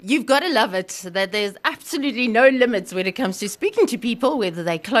You've got to love it that there's absolutely no limits when it comes to speaking to people, whether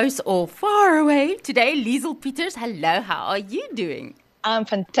they're close or far away. Today, Liezel Pieters, hello, how are you doing? I'm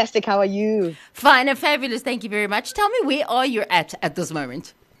fantastic. How are you? Fine and fabulous, thank you very much. Tell me, where are you at this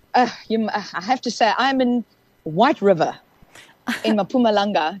moment? I have to say, I'm in White River in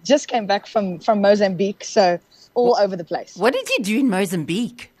Mpumalanga. Just came back from Mozambique, so all over the place. What did you do in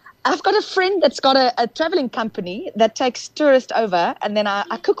Mozambique? I've got a friend that's got a traveling company that takes tourists over, and then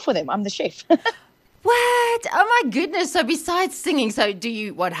I cook for them. I'm the chef. What? Oh my goodness. So besides singing, so do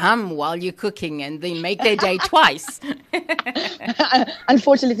you hum while you're cooking and then make their day twice?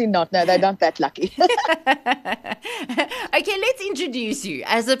 Unfortunately not. No, they're not that lucky. Okay, let's introduce you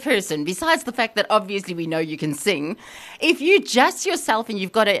as a person. Besides the fact that obviously we know you can sing, if you just yourself and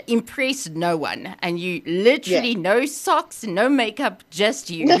you've got to impress no one and you literally no socks, no makeup,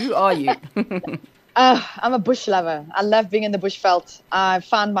 just you, who are you? I'm a bush lover. I love being in the bushveld. I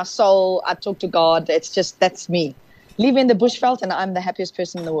found my soul. I talk to God. It's just, that's me. Live in the bushveld and I'm the happiest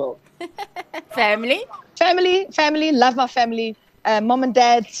person in the world. Family? Family. Love my family. Mom and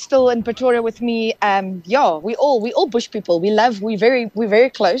dad still in Pretoria with me. We all bush people. We're very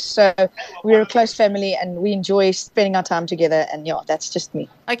close. So we're a close family and we enjoy spending our time together. And that's just me.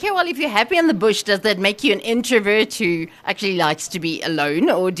 Okay, well, if you're happy in the bush, does that make you an introvert who actually likes to be alone,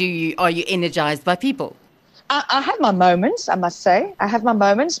 or are you energized by people? I have my moments, I must say. I have my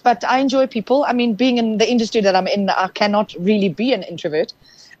moments, but I enjoy people. I mean, being in the industry that I'm in, I cannot really be an introvert.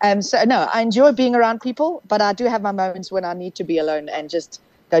 I enjoy being around people, but I do have my moments when I need to be alone and just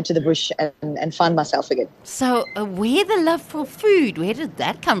go to the bush and find myself again. So where the love for food, where did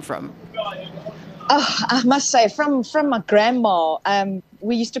that come from? I must say, from my grandma.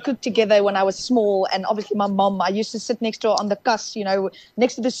 We used to cook together when I was small, and obviously my mom, I used to sit next to her on the kus,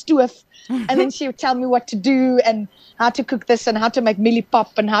 next to the stove, and then she would tell me what to do and how to cook this and how to make mealie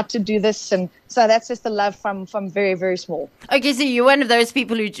pop and how to do this. And so that's just the love from very, very small. Okay, so you're one of those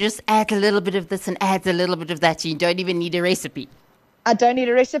people who just add a little bit of this and adds a little bit of that. You don't even need a recipe. I don't need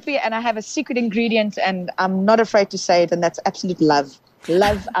a recipe, and I have a secret ingredient, and I'm not afraid to say it, and that's absolute love.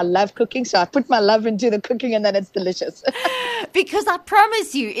 I love cooking, so I put my love into the cooking, and then it's delicious. Because I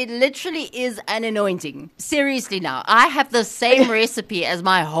promise you, it literally is an anointing. Seriously now, I have the same recipe as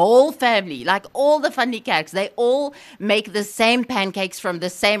my whole family, like all the funny cakes. They all make the same pancakes from the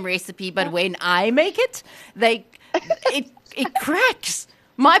same recipe, but when I make it, it cracks.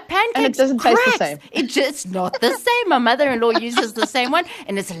 My pancakes and it doesn't cracks. Taste the same. It's just not the same. My mother-in-law uses the same one,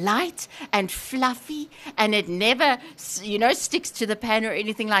 and it's light and fluffy, and it never, sticks to the pan or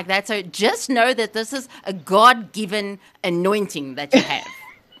anything like that. So just know that this is a God-given anointing that you have.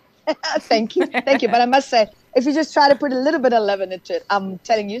 Thank you. But I must say, if you just try to put a little bit of love into it, I'm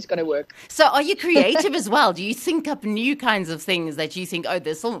telling you, it's going to work. So are you creative as well? Do you think up new kinds of things that you think,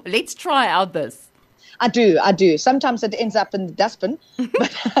 let's try out this? I do. Sometimes it ends up in the dustbin,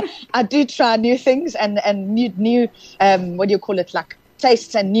 but I do try new things and new what do you call it, like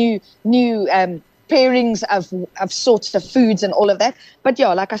tastes and new pairings of sorts of foods and all of that. But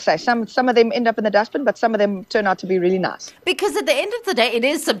like I say, some of them end up in the dustbin, but some of them turn out to be really nice. Because at the end of the day, it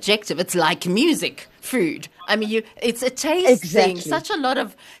is subjective. It's like music, food. I mean, it's a taste thing. Such a lot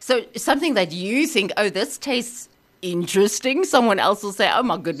of, so something that you think, this tastes interesting, someone else will say, oh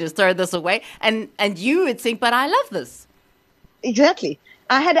my goodness, throw this away, and you would think, but I love this. Exactly.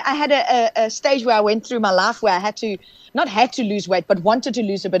 I had a stage where I went through my life where I not had to lose weight, but wanted to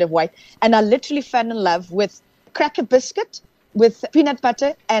lose a bit of weight, and I literally fell in love with cracker biscuit with peanut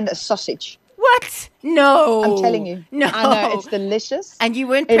butter and a sausage. What? No, I'm telling you. No, I know, it's delicious. And you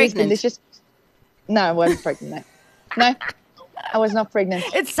weren't pregnant? It is delicious. No, I wasn't pregnant. No. I was not pregnant.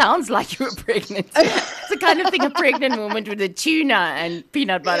 It sounds like you were pregnant. It's the kind of thing a pregnant woman with a tuna and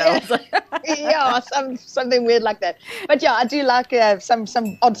peanut butter. Something weird like that. But I do like some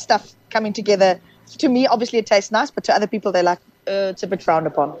odd stuff coming together. To me, obviously, it tastes nice, but to other people, they're like, it's a bit frowned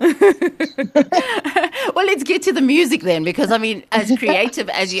upon. Well, let's get to the music then, because, I mean, as creative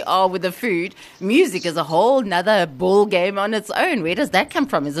as you are with the food, music is a whole nother ball game on its own. Where does that come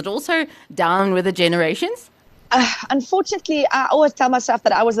from? Is it also down with the generations? Unfortunately, I always tell myself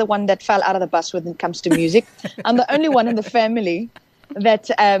that I was the one that fell out of the bus when it comes to music. I'm the only one in the family that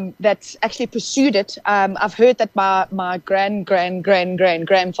actually pursued it. I've heard that my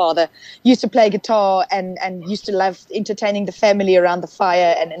grandfather used to play guitar and used to love entertaining the family around the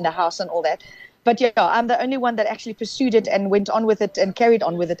fire and in the house and all that. But I'm the only one that actually pursued it and went on with it and carried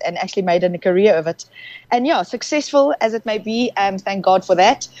on with it and actually made a career of it. And successful as it may be, thank God for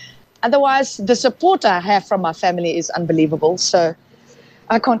that. Otherwise, the support I have from my family is unbelievable. So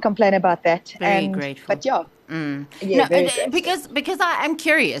I can't complain about that. Very grateful. But Yeah, No, very grateful. because I am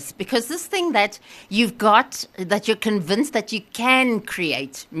curious, because this thing that you've got, that you're convinced that you can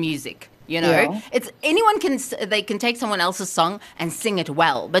create music. Yeah, It's anyone they can take someone else's song and sing it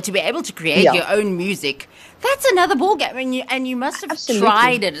well, but to be able to create yeah, your own music, that's another ballgame. And you must have absolutely.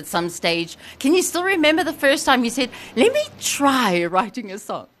 tried it at some stage. Can you still remember the first time you said, "Let me try writing a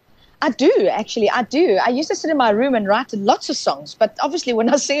song"? I do, actually. I do. I used to sit in my room and write lots of songs, but obviously when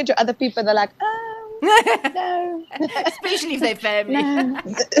I sing it to other people, they're like, no, Especially if they're family. no,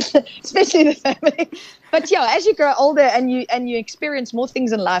 especially the family. But yeah, as you grow older and you experience more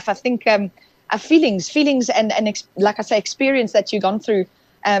things in life, I think our feelings and like I say, experience that you've gone through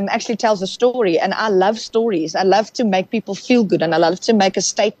actually tells a story. And I love stories. I love to make people feel good, and I love to make a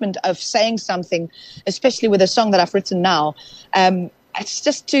statement of saying something, especially with a song that I've written now. It's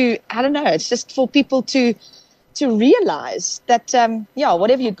just I don't know, it's just for people to realize that,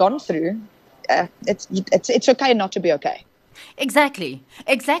 whatever you've gone through, it's okay not to be okay. Exactly.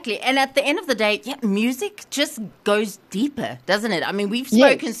 And at the end of the day, yeah, music just goes deeper, doesn't it? I mean, we've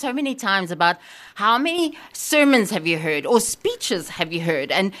spoken Yes. so many times about how many sermons have you heard or speeches have you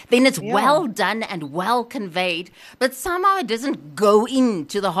heard, and then it's Yeah. well done and well conveyed, but somehow it doesn't go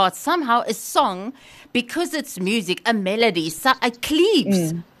into the heart. Somehow a song, because it's music, a melody, it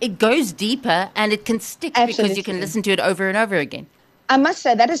cleaves. It goes deeper and it can stick because you can Absolutely. listen to it over and over again. I must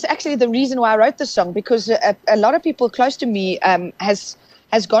say that is actually the reason why I wrote this song, because a lot of people close to me has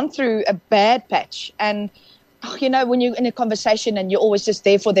gone through a bad patch. And when you're in a conversation and you're always just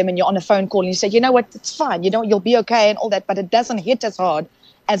there for them, and you're on a phone call and you say, you know what, it's fine, you'll be okay and all that, but it doesn't hit as hard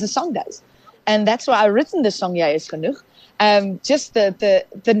as a song does. And that's why I've written the song Jy is genoeg. Just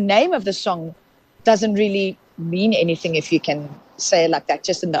the name of the song doesn't really mean anything if you can say it like that,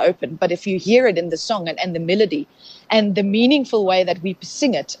 just in the open. But if you hear it in the song and the melody and the meaningful way that we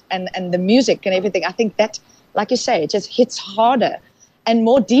sing it, and the music and everything, I think that, like you say, it just hits harder and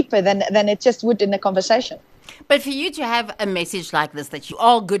more deeper than it just would in a conversation. But for you to have a message like this, that you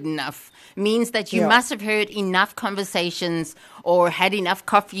are good enough, means that you Yeah. must have heard enough conversations or had enough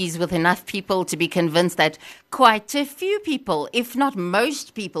coffees with enough people to be convinced that quite a few people, if not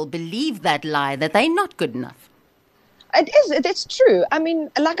most people, believe that lie, that they're not good enough. It's true. I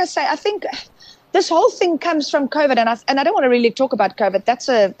mean, like I say, I think this whole thing comes from COVID, and I don't want to really talk about COVID. That's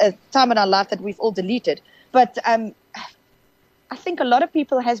a time in our life that we've all deleted. But I think a lot of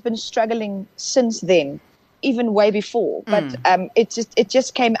people has been struggling since then, even way before. But it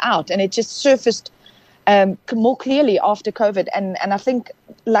just came out, and it just surfaced more clearly after COVID. And I think,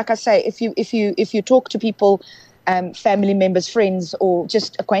 like I say, if you talk to people, family members, friends, or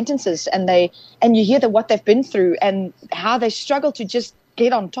just acquaintances, and you hear what they've been through and how they struggle to just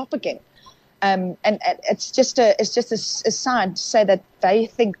get on top again. And it's just a sign to say that they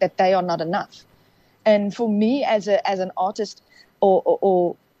think that they are not enough. And for me, as an artist,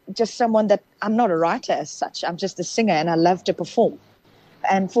 or just someone that, I'm not a writer as such, I'm just a singer and I love to perform.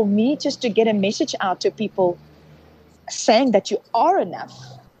 And for me, just to get a message out to people, saying that you are enough,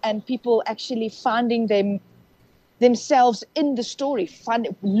 and people actually finding themselves in the story,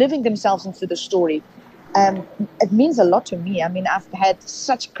 living themselves into the story. It means a lot to me. I mean, I've had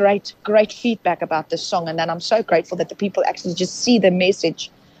such great feedback about this song, and then I'm so grateful that the people actually just see the message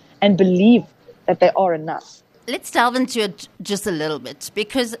and believe that they are enough. Let's delve into it just a little bit,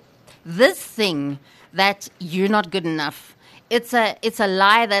 because this thing that you're not good enough, it's a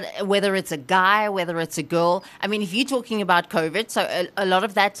lie that, whether it's a guy, whether it's a girl. I mean, if you're talking about COVID, so a lot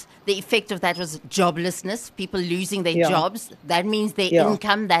of that, the effect of that was joblessness, people losing their jobs. That means their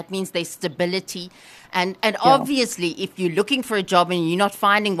income, that means their stability. And obviously, if you're looking for a job and you're not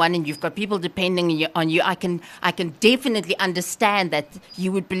finding one, and you've got people depending on you, I can definitely understand that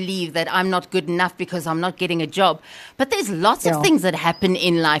you would believe that I'm not good enough because I'm not getting a job. But there's lots of things that happen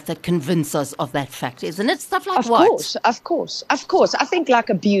in life that convince us of that fact, isn't it? Stuff like what? Of course. I think like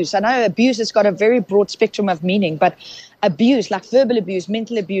abuse. I know abuse has got a very broad spectrum of meaning, but abuse, like verbal abuse,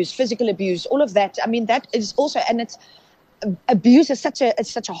 mental abuse, physical abuse, all of that. I mean, that is also, and it's, abuse is such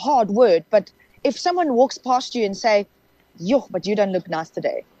a hard word, but if someone walks past you and say, yo, but you don't look nice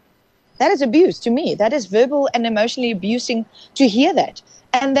today, that is abuse to me. That is verbal and emotionally abusing to hear that.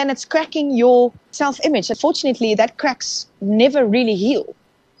 And then it's cracking your self-image. Unfortunately, that cracks never really heal.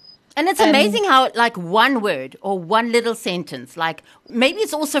 And it's amazing how, like, one word or one little sentence, like, maybe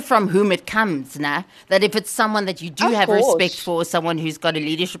it's also from whom it comes, nah? That if it's someone that you do have respect for, someone who's got a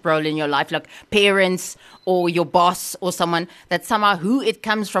leadership role in your life, like parents or your boss or someone, that somehow who it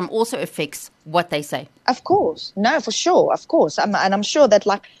comes from also affects what they say. Of course. No, for sure. Of course. And I'm sure that,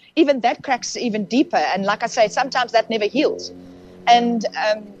 like, even that cracks even deeper. And like I say, sometimes that never heals. And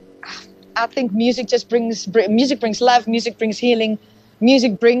I think music just music brings love, music brings healing,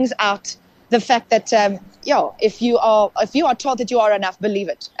 music brings out the fact that if you are told that you are enough, believe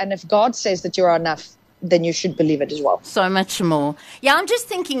it, and if God says that you are enough, then you should believe it as well. So much more. Yeah, I'm just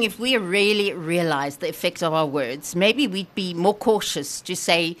thinking if we really realize the effect of our words, maybe we'd be more cautious to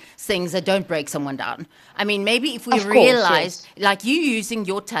say things that don't break someone down. I mean, maybe if we realized, like you using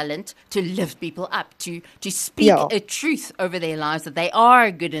your talent to lift people up, to speak a truth over their lives, that they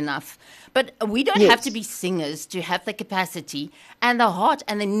are good enough. But we don't have to be singers to have the capacity and the heart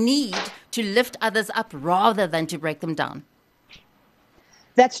and the need to lift others up rather than to break them down.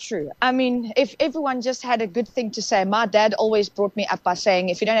 That's true. I mean, if everyone just had a good thing to say, my dad always brought me up by saying,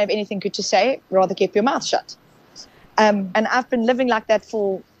 if you don't have anything good to say, rather keep your mouth shut. And I've been living like that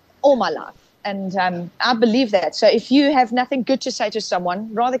for all my life. And I believe that. So if you have nothing good to say to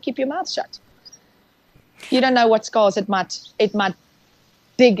someone, rather keep your mouth shut. You don't know what scars it might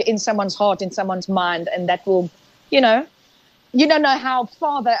dig in someone's heart, in someone's mind, and that will, you don't know how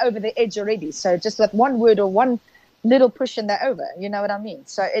far they're over the edge already. So just with one word or one little push and they're over, you know what I mean?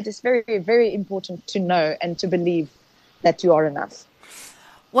 So it is very, very important to know and to believe that you are enough.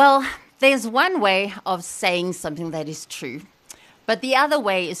 Well, there's one way of saying something that is true, but the other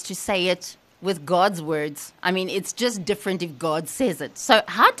way is to say it with God's words. I mean, it's just different if God says it. So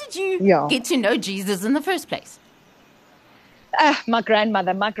how did you get to know Jesus in the first place? My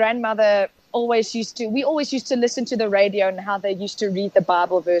grandmother always used to listen to the radio and how they used to read the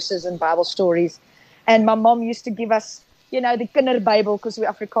Bible verses and Bible stories. And my mom used to give us, the Kinderbybel, because we're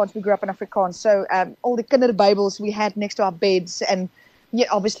Afrikaans, we grew up in Afrikaans. So all the Kinderbybels we had next to our beds, and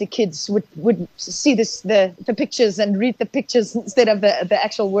obviously kids would see the pictures and read the pictures instead of the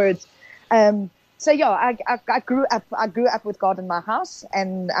actual words. I grew up with God in my house,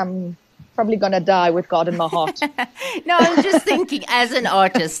 and I'm probably going to die with God in my heart. No, I'm just thinking as an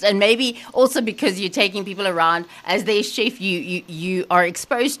artist, and maybe also because you're taking people around as their chef, you are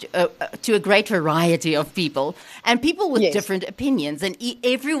exposed to a great variety of people and people with different opinions, and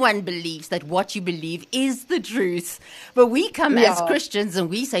everyone believes that what you believe is the truth. But we come as Christians and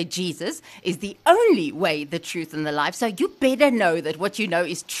we say Jesus is the only way, the truth, and the life. So you better know that what you know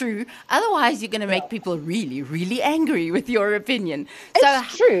is true. Otherwise, you're going to make people really, really angry with your opinion.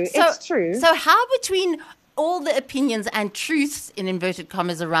 It's true. So how between all the opinions and truths in inverted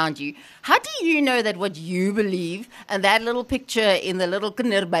commas around you, how do you know that what you believe and that little picture in the little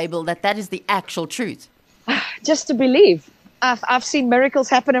Kinderbybel, that is the actual truth? Just to believe. I've seen miracles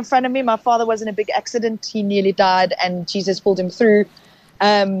happen in front of me. My father was in a big accident. He nearly died and Jesus pulled him through.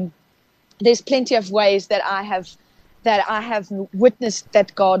 There's plenty of ways that I have witnessed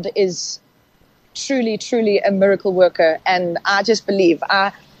that God is truly, truly a miracle worker. And I just believe.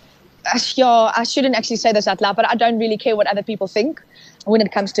 I shouldn't actually say this out loud, but I don't really care what other people think when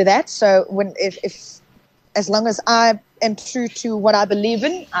it comes to that. So as long as I am true to what I believe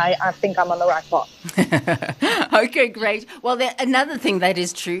in, I think I'm on the right path. Okay, great. Well, another thing that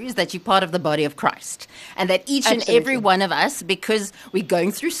is true is that you're part of the body of Christ, and that each and every one of us, because we're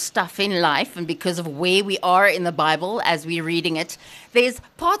going through stuff in life and because of where we are in the Bible as we're reading it, there's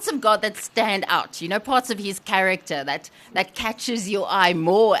parts of God that stand out, parts of his character that catches your eye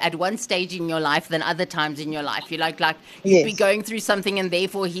more at one stage in your life than other times in your life. You'd you'd be going through something, and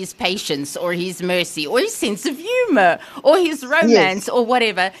therefore his patience or his mercy or his sense of humor or his romance or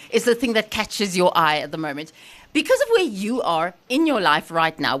whatever is the thing that catches your eye at the moment. Because of where you are in your life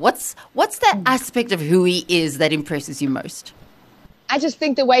right now, what's the aspect of who he is that impresses you most? I just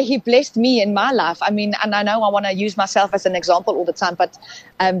think the way he blessed me in my life. I mean, and I know I want to use myself as an example all the time, but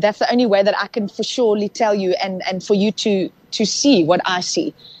that's the only way that I can for surely tell you and for you to see what I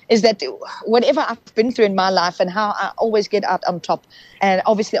see is that whatever I've been through in my life and how I always get out on top. And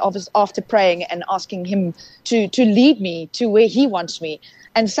obviously after praying and asking him to lead me to where he wants me.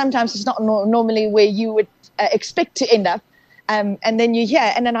 And sometimes it's not normally where you would expect to end up. And then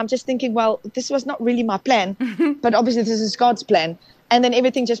and then I'm just thinking, well, this was not really my plan, but obviously this is God's plan. And then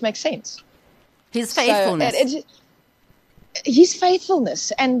everything just makes sense. His faithfulness. So his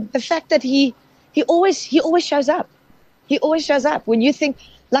faithfulness, and the fact that he always shows up. He always shows up. When you think,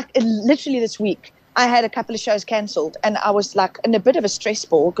 literally this week, I had a couple of shows cancelled, and I was in a bit of a stress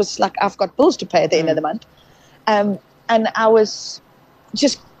ball because I've got bills to pay at the end of the month. And I was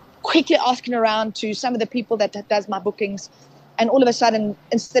just quickly asking around to some of the people that does my bookings, and all of a sudden,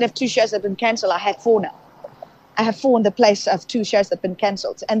 instead of 2 shows that have been cancelled, I had 4 now. I have 4 in the place of 2 shows that have been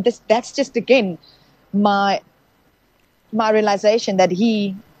cancelled. And that's just, again, my realization that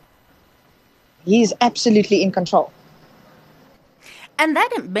he's absolutely in control. And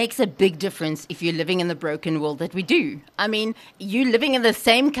that makes a big difference if you're living in the broken world that we do. I mean, you living in the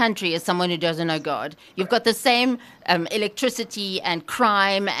same country as someone who doesn't know God. You've got the same electricity and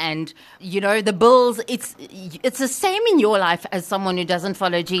crime and, the bills. It's the same in your life as someone who doesn't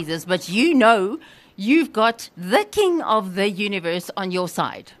follow Jesus. But you've got the King of the universe on your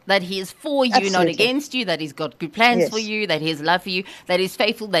side, that he is for you, Absolutely. not against you, that he's got good plans Yes. for you, that he has love for you, that he's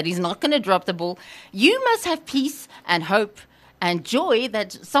faithful, that he's not going to drop the ball. You must have peace and hope and joy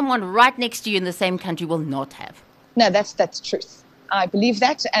that someone right next to you in the same country will not have. No, that's truth. I believe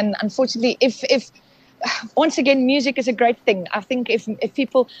that. And unfortunately, if once again, music is a great thing. I think if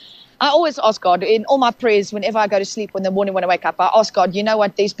people, I always ask God in all my prayers, whenever I go to sleep in the morning when I wake up, I ask God, you know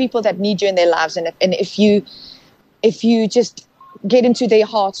what, there's people that need you in their lives. And if you just get into their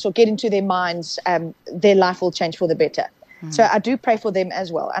hearts or get into their minds, their life will change for the better. So I do pray for them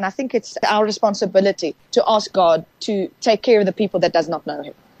as well. And I think it's our responsibility to ask God to take care of the people that does not know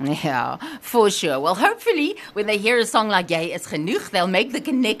him. Yeah, for sure. Well, hopefully, when they hear a song like Jy is genoeg, they'll make the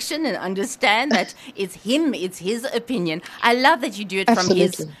connection and understand that it's him, it's his opinion. I love that you do it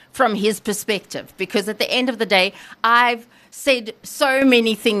from his perspective, because at the end of the day, I've said so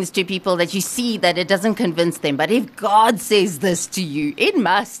many things to people that you see that it doesn't convince them. But if God says this to you, it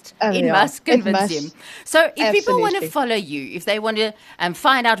must convince him. So if people want to follow you, if they want to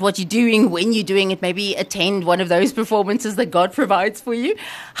find out what you're doing, when you're doing it, maybe attend one of those performances that God provides for you,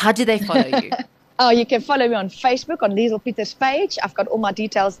 how do they follow you? Oh, you can follow me on Facebook, on Liezel Pieters page. I've got all my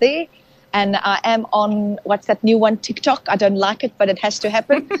details there. And I am on, what's that new one, TikTok. I don't like it, but it has to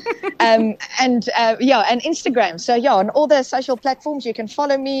happen. And Instagram. So, on all the social platforms, you can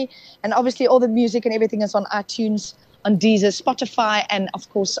follow me. And obviously, all the music and everything is on iTunes, on Deezer, Spotify, and, of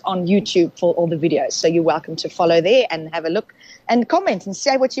course, on YouTube for all the videos. So you're welcome to follow there and have a look and comment and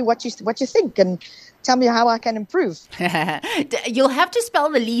say what you think and tell me how I can improve. You'll have to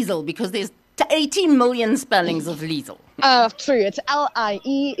spell the Liezel because there's 18 million spellings of Liezel. True. It's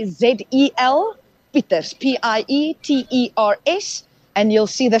Liezel Pieters, Pieters, and you'll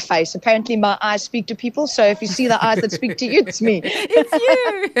see the face. Apparently, my eyes speak to people, so if you see the eyes that speak to you, it's me. It's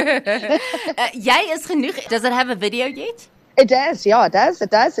you. Jy is genoeg. Does it have a video yet? It does. Yeah, it does.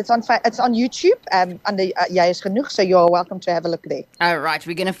 It's on YouTube under Jy is genoeg, so you're welcome to have a look there. All right,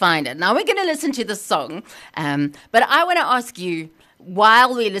 we're going to find it. Now, we're going to listen to the song, but I want to ask you,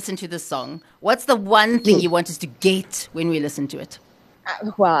 while we listen to the song, what's the one thing you want us to get when we listen to it?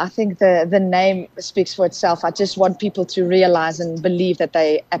 Well, I think the name speaks for itself. I just want people to realize and believe that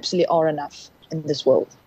they absolutely are enough in this world.